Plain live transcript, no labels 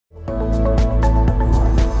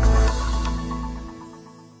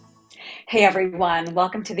Hey everyone,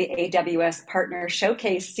 welcome to the AWS Partner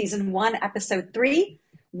Showcase Season 1, Episode 3,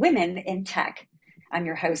 Women in Tech. I'm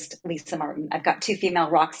your host, Lisa Martin. I've got two female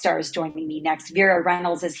rock stars joining me next. Vera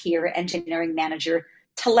Reynolds is here, Engineering Manager,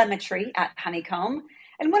 Telemetry at Honeycomb.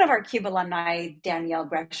 And one of our CUBE alumni, Danielle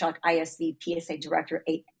Greshock, ISV PSA Director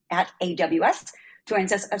at AWS,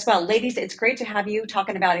 joins us as well. Ladies, it's great to have you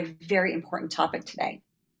talking about a very important topic today.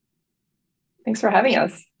 Thanks for having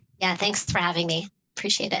us. Yeah, thanks for having me.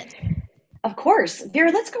 Appreciate it. Of course.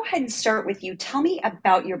 Vera, let's go ahead and start with you. Tell me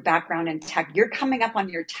about your background in tech. You're coming up on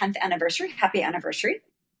your 10th anniversary. Happy anniversary.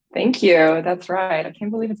 Thank you. That's right. I can't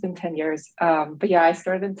believe it's been 10 years. But yeah, I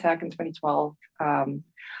started in tech in 2012. I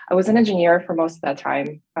was an engineer for most of that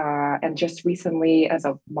time. And just recently, as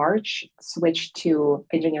of March, switched to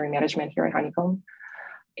engineering management here at Honeycomb.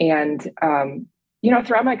 And,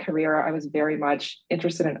 throughout my career, I was very much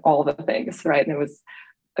interested in all the things, right? And it was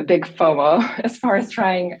a big FOMO as far as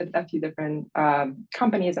trying a few different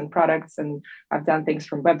companies and products. And I've done things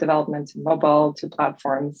from web development to mobile to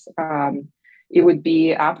platforms. It would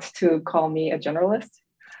be apt to call me a generalist.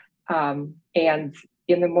 And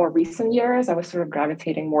in the more recent years, I was sort of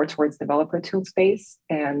gravitating more towards developer tool space.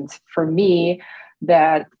 And for me,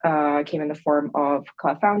 that came in the form of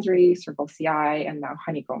Cloud Foundry, Circle CI, and now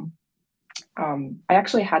Honeycomb. I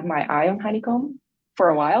actually had my eye on Honeycomb for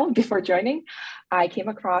a while before joining. I came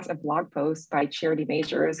across a blog post by Charity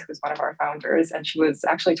Majors, who's one of our founders, and she was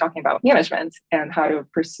actually talking about management and how to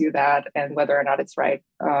pursue that and whether or not it's right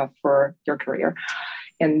for your career.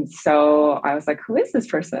 And so I was like, who is this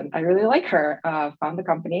person? I really like her. Found the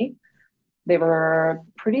company. They were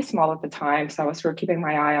pretty small at the time, so I was sort of keeping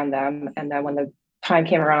my eye on them. And then when the time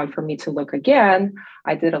came around for me to look again,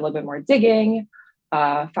 I did a little bit more digging,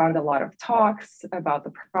 found a lot of talks about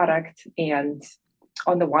the product. And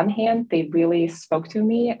on the one hand, they really spoke to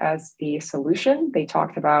me as the solution. They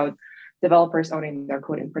talked about developers owning their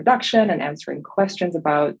code in production and answering questions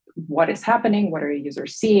about what is happening, what are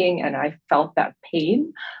users seeing, and I felt that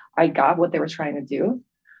pain. I got what they were trying to do.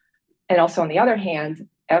 And also on the other hand,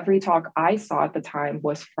 every talk I saw at the time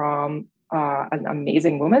was from an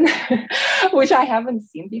amazing woman, which I haven't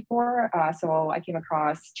seen before. So I came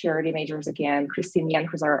across Charity Majors again, Christine Yen,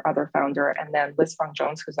 who's our other founder, and then Liz Fong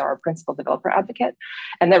Jones, who's our principal developer advocate.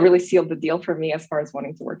 And that really sealed the deal for me as far as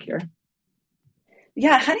wanting to work here.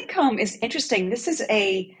 Yeah, Honeycomb is interesting. This is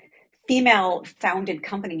a female-founded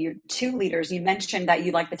company. You're two leaders. You mentioned that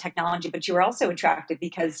you like the technology, but you were also attracted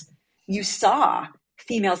because you saw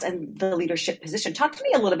females in the leadership position. Talk to me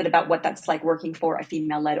a little bit about what that's like working for a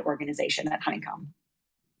female-led organization at Honeycomb.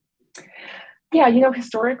 Yeah,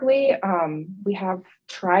 historically, we have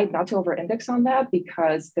tried not to over-index on that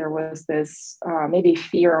because there was this maybe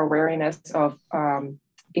fear or wariness of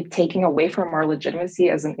it taking away from our legitimacy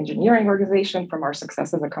as an engineering organization, from our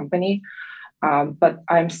success as a company. But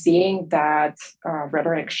I'm seeing that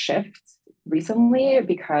rhetoric shift recently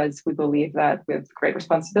because we believe that with great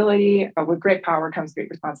responsibility, with great power comes great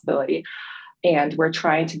responsibility. And we're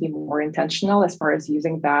trying to be more intentional as far as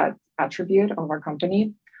using that attribute of our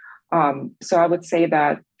company. So I would say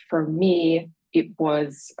that for me, it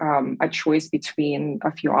was a choice between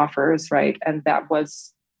a few offers, right? And that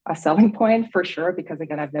was a selling point for sure, because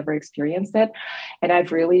again, I've never experienced it. And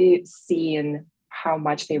I've really seen how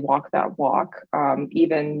much they walk that walk.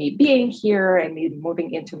 Even me being here and me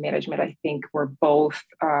moving into management, I think were both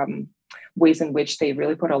ways in which they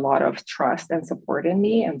really put a lot of trust and support in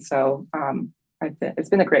me. And so it's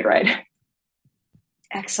been a great ride.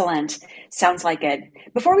 Excellent. Sounds like it.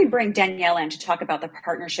 Before we bring Danielle in to talk about the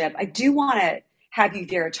partnership, I do want to have you,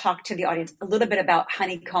 Vera, talk to the audience a little bit about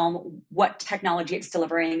Honeycomb, what technology it's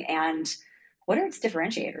delivering, and what are its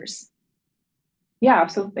differentiators? Yeah,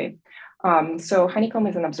 absolutely. So Honeycomb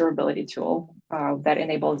is an observability tool that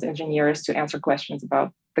enables engineers to answer questions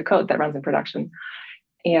about the code that runs in production.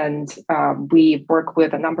 And we work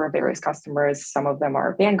with a number of various customers. Some of them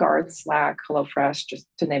are Vanguard, Slack, HelloFresh, just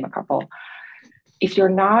to name a couple. If you're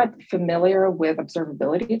not familiar with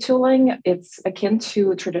observability tooling, it's akin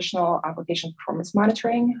to traditional application performance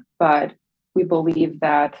monitoring, but we believe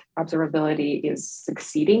that observability is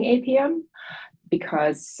succeeding APM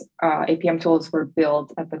because APM tools were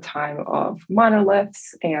built at the time of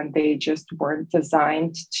monoliths and they just weren't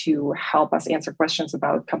designed to help us answer questions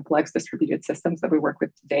about complex distributed systems that we work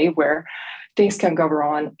with today, where things can go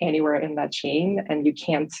wrong anywhere in that chain and you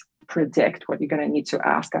can't predict what you're going to need to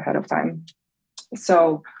ask ahead of time.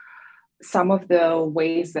 So some of the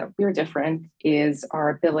ways that we're different is our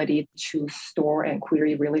ability to store and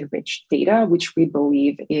query really rich data, which we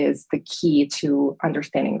believe is the key to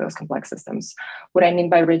understanding those complex systems. What I mean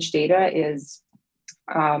by rich data is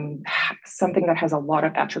something that has a lot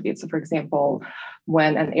of attributes. So for example,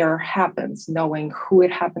 when an error happens, knowing who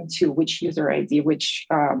it happened to, which user ID, which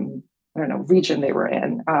region they were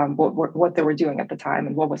in, what they were doing at the time,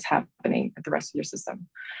 and what was happening at the rest of your system.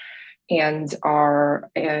 And our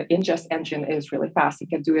ingest engine is really fast. You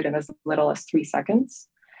can do it in as little as 3 seconds.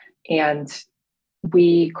 And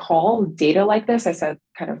we call data like this, I said,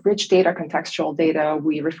 kind of rich data, contextual data.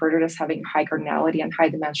 We refer to it as having high cardinality and high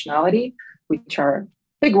dimensionality, which are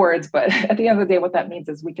big words, but at the end of the day, what that means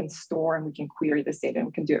is we can store and we can query this data and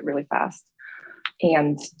we can do it really fast.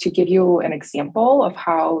 And to give you an example of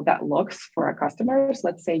how that looks for our customers,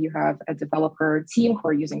 let's say you have a developer team who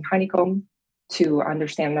are using Honeycomb to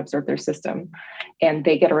understand and observe their system, and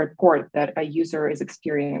they get a report that a user is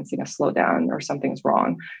experiencing a slowdown or something's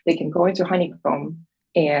wrong. They can go into Honeycomb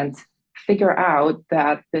and figure out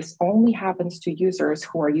that this only happens to users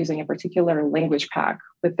who are using a particular language pack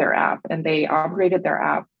with their app, and they upgraded their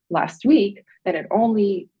app last week, then it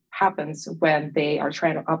only happens when they are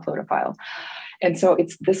trying to upload a file. And so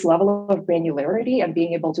it's this level of granularity and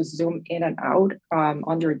being able to zoom in and out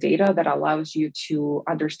on your data that allows you to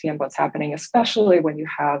understand what's happening, especially when you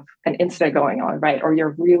have an incident going on, right? Or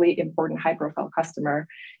your really important high-profile customer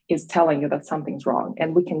is telling you that something's wrong.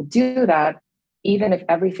 And we can do that even if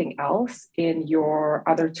everything else in your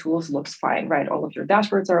other tools looks fine, right? All of your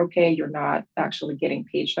dashboards are okay. You're not actually getting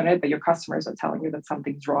paged on it, but your customers are telling you that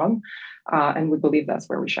something's wrong. And we believe that's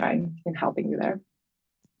where we shine in helping you there.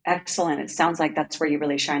 Excellent. It sounds like that's where you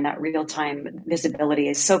really shine. That real-time visibility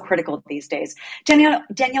is so critical these days. Danielle,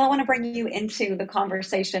 I want to bring you into the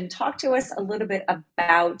conversation. Talk to us a little bit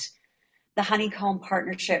about the Honeycomb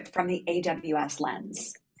partnership from the AWS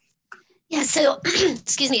lens. Yeah, so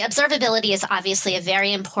excuse me, observability is obviously a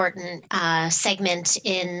very important segment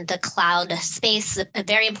in the cloud space,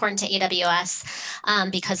 very important to AWS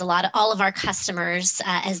because all of our customers,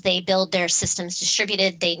 as they build their systems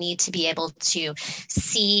distributed, they need to be able to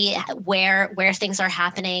see where things are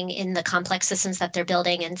happening in the complex systems that they're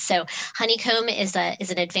building. And so Honeycomb is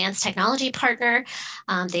an advanced technology partner.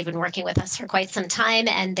 They've been working with us for quite some time,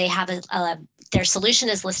 and they have their solution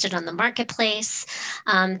is listed on the marketplace.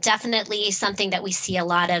 Definitely something that we see a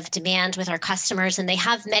lot of demand with our customers, and they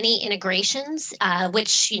have many integrations,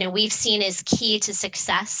 which we've seen is key to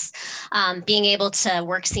success. Being able to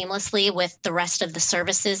work seamlessly with the rest of the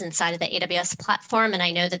services inside of the AWS platform, and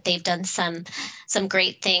I know that they've done some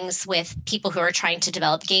great things with people who are trying to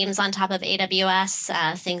develop games on top of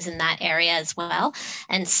AWS, things in that area as well.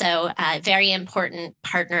 And so, very important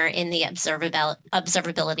partner in the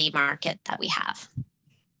observability market that we have.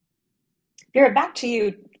 Vera, back to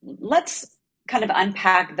you. Let's kind of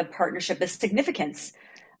unpack the partnership, the significance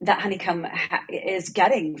that Honeycomb is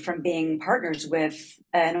getting from being partners with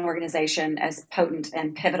an organization as potent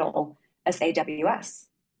and pivotal as AWS.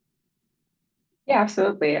 Yeah,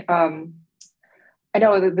 absolutely. I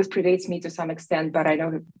know that this predates me to some extent, but I know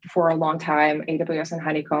that for a long time, AWS and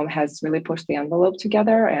Honeycomb has really pushed the envelope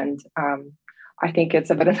together, and I think it's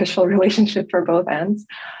a beneficial relationship for both ends.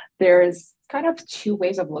 There's kind of two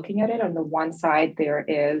ways of looking at it. On the one side, there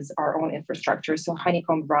is our own infrastructure. So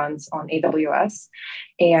Honeycomb runs on AWS.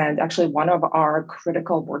 And actually one of our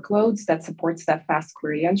critical workloads that supports that fast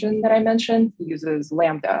query engine that I mentioned uses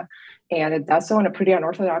Lambda. And it does so in a pretty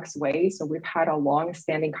unorthodox way. So we've had a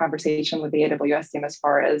long-standing conversation with the AWS team as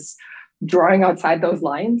far as drawing outside those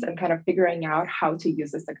lines and kind of figuring out how to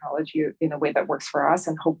use this technology in a way that works for us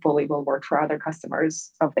and hopefully will work for other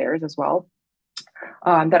customers of theirs as well.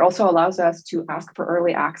 That also allows us to ask for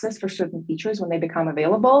early access for certain features when they become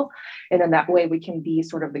available. And then that way we can be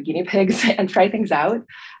sort of the guinea pigs and try things out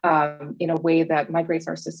in a way that migrates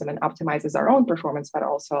our system and optimizes our own performance, but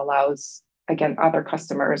also allows, again, other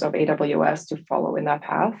customers of AWS to follow in that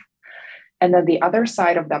path. And then the other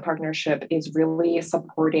side of that partnership is really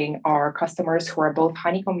supporting our customers who are both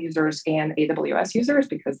Honeycomb users and AWS users,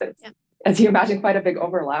 because it's, as you imagine, quite a big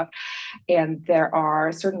overlap. And there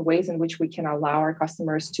are certain ways in which we can allow our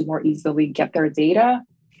customers to more easily get their data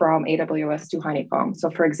from AWS to Honeycomb. So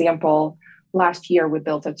for example, last year, we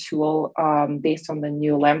built a tool based on the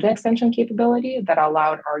new Lambda extension capability that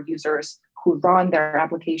allowed our users who run their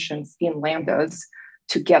applications in Lambdas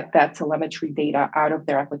to get that telemetry data out of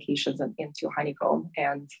their applications and into Honeycomb.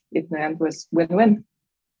 And in the end was win-win.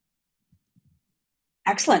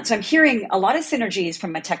 Excellent. So I'm hearing a lot of synergies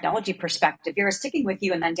from a technology perspective. Vera, sticking with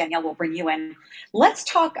you, and then Danielle will bring you in. Let's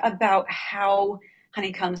talk about how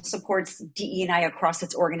Honeycomb supports DE&I across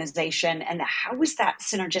its organization, and how is that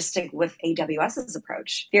synergistic with AWS's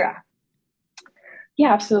approach? Vera.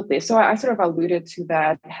 Yeah, absolutely. So I sort of alluded to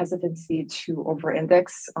that hesitancy to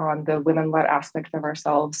over-index on the women-led aspect of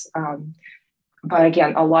ourselves. But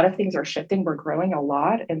again, a lot of things are shifting. We're growing a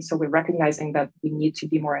lot. And so we're recognizing that we need to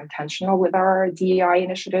be more intentional with our DEI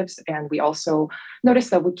initiatives. And we also notice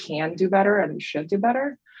that we can do better and we should do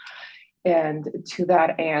better. And to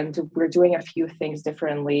that end, we're doing a few things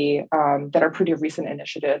differently that are pretty recent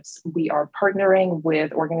initiatives. We are partnering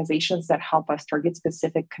with organizations that help us target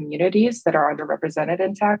specific communities that are underrepresented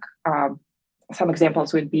in tech. Some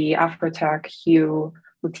examples would be Afrotech, Hue,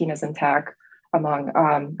 Latinas in Tech, among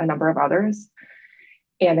a number of others.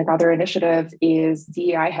 And another initiative is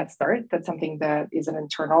DEI Head Start. That's something that is an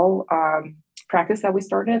internal practice that we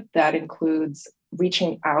started that includes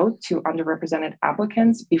reaching out to underrepresented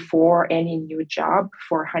applicants before any new job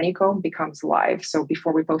for Honeycomb becomes live. So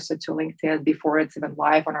before we post it to LinkedIn, before it's even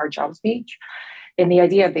live on our jobs page. And the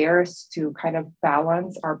idea there is to kind of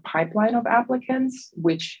balance our pipeline of applicants,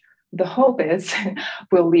 which the hope is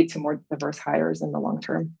will lead to more diverse hires in the long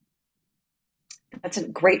term. That's a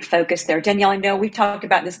great focus there. Danielle, I know we've talked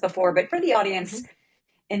about this before, but for the audience,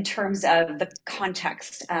 in terms of the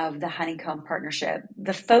context of the Honeycomb partnership,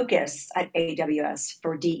 the focus at AWS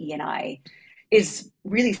for DE&I is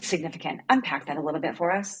really significant. Unpack that a little bit for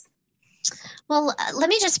us. Well, let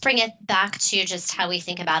me just bring it back to just how we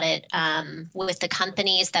think about it with the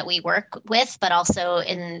companies that we work with, but also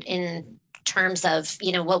in terms of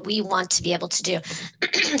what we want to be able to do.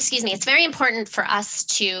 Excuse me. It's very important for us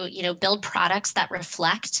to build products that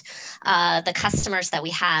reflect the customers that we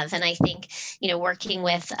have. And I think working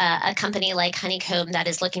with a company like Honeycomb that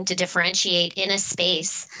is looking to differentiate in a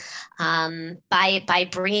space by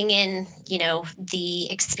bringing in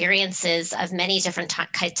the experiences of many different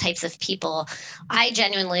types of people, I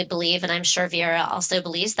genuinely believe, and I'm sure Vera also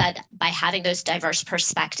believes, that by having those diverse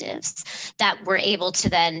perspectives, that we're able to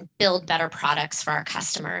then build better products for our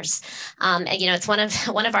customers. And it's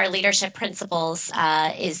one of our leadership principles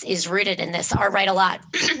is rooted in this. Our Right a Lot.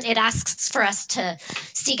 It asks for us to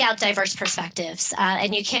seek out diverse perspectives,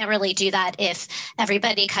 and you can't really do that if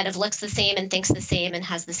everybody kind of looks the same and thinks the same and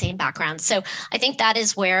has the same background. So I think that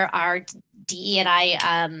is where our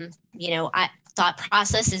DE&I, thought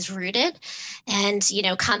process is rooted. And,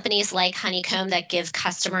 companies like Honeycomb that give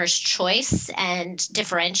customers choice and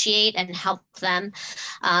differentiate and help them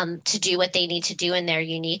to do what they need to do in their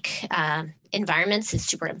unique environments is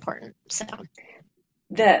super important. So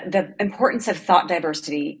the importance of thought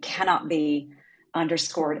diversity cannot be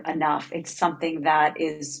underscored enough. It's something that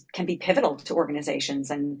can be pivotal to organizations,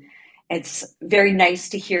 and it's very nice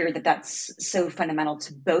to hear that that's so fundamental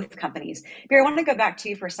to both companies. Vera, I want to go back to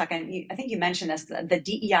you for a second. I think you mentioned this, the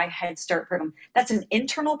DEI Head Start program. That's an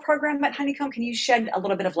internal program at Honeycomb. Can you shed a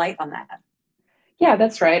little bit of light on that? Yeah,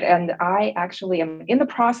 that's right. And I actually am in the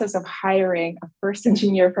process of hiring a first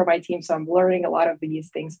engineer for my team. So I'm learning a lot of these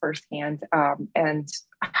things firsthand. And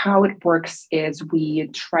how it works is we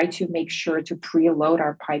try to make sure to preload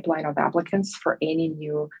our pipeline of applicants for any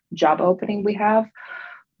new job opening we have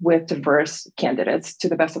with diverse candidates to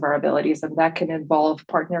the best of our abilities. And that can involve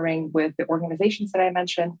partnering with the organizations that I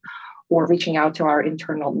mentioned or reaching out to our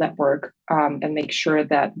internal network and make sure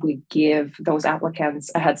that we give those applicants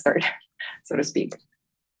a head start, so to speak.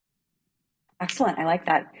 Excellent. I like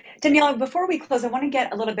that. Danielle, before we close, I want to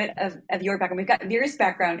get a little bit of your background. We've got Vera's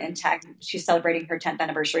background in tech. She's celebrating her 10th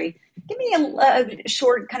anniversary. Give me a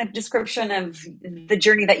short kind of description of the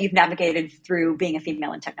journey that you've navigated through being a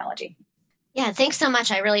female in technology. Yeah, thanks so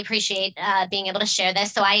much. I really appreciate being able to share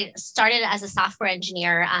this. So I started as a software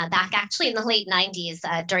engineer back actually in the late 90s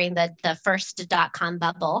during the first .com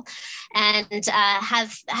bubble, and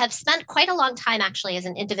have spent quite a long time actually as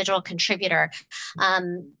an individual contributor,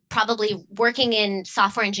 probably working in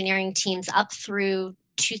software engineering teams up through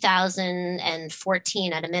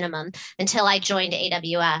 2014 at a minimum until I joined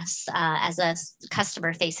AWS as a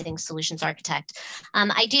customer-facing solutions architect.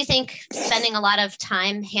 I do think spending a lot of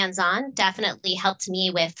time hands-on definitely helped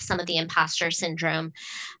me with some of the imposter syndrome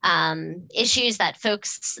issues that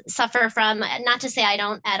folks suffer from. Not to say I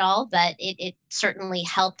don't at all, but it certainly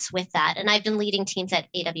helped with that. And I've been leading teams at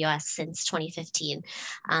AWS since 2015.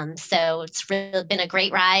 So it's really been a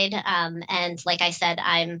great ride. And like I said,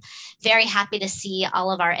 I'm very happy to see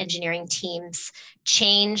all of our engineering teams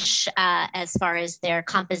change as far as their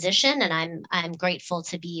composition, and I'm grateful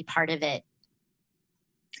to be part of it.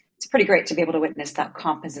 It's pretty great to be able to witness that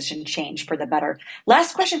composition change for the better.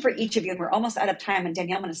 Last question for each of you, and we're almost out of time. And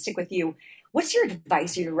Danielle, I'm going to stick with you. What's your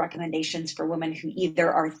advice or your recommendations for women who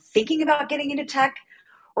either are thinking about getting into tech,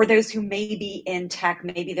 or those who may be in tech,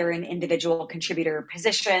 maybe they're in individual contributor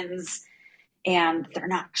positions, and they're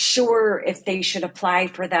not sure if they should apply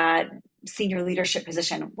for that senior leadership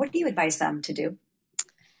position? What do you advise them to do?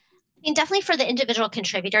 And definitely for the individual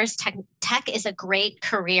contributors, tech is a great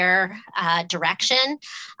career direction.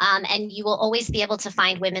 And you will always be able to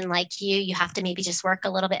find women like you. You have to maybe just work a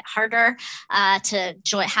little bit harder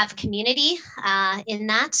to have community in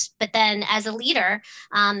that. But then as a leader,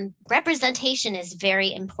 representation is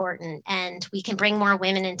very important. And we can bring more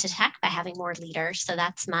women into tech by having more leaders. So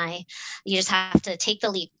you just have to take the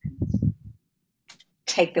lead.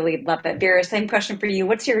 Take the lead. Love it. Vera, same question for you.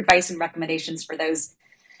 What's your advice and recommendations for those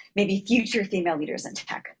maybe future female leaders in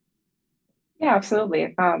tech? Yeah,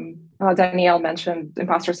 absolutely. Danielle mentioned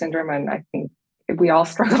imposter syndrome, and I think we all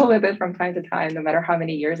struggle with it from time to time, no matter how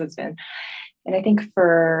many years it's been. And I think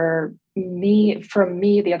from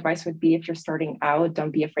me, the advice would be, if you're starting out,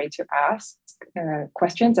 don't be afraid to ask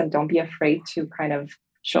questions, and don't be afraid to kind of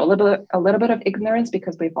show a little bit of ignorance,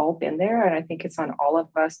 because we've all been there. And I think it's on all of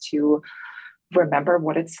us to remember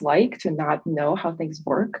what it's like to not know how things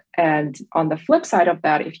work. And on the flip side of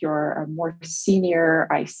that, if you're a more senior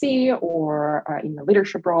IC or in a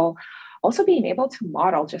leadership role, also being able to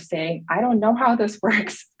model, just saying, I don't know how this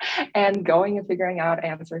works, and going and figuring out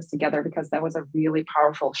answers together, because that was a really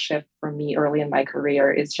powerful shift for me early in my career,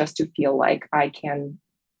 is just to feel like I can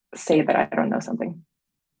say that I don't know something.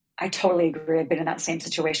 I totally agree. I've been in that same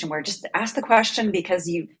situation where just ask the question, because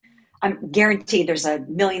I'm guaranteed there's a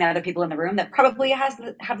million other people in the room that probably have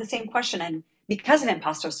the same question. And because of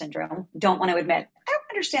imposter syndrome, don't want to admit, I don't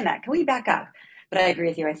understand that. Can we back up? But I agree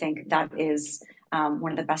with you. I think that is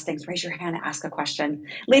one of the best things. Raise your hand, ask a question.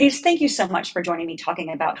 Ladies, thank you so much for joining me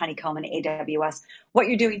talking about Honeycomb and AWS, what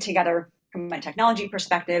you're doing together from a technology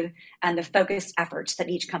perspective, and the focused efforts that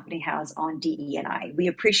each company has on DE&I. We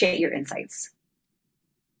appreciate your insights.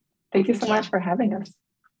 Thank you so much for having us.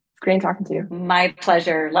 Great talking to you. My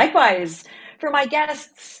pleasure. Likewise, for my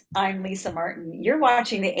guests, I'm Lisa Martin. You're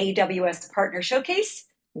watching the AWS Partner Showcase,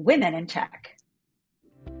 Women in Tech.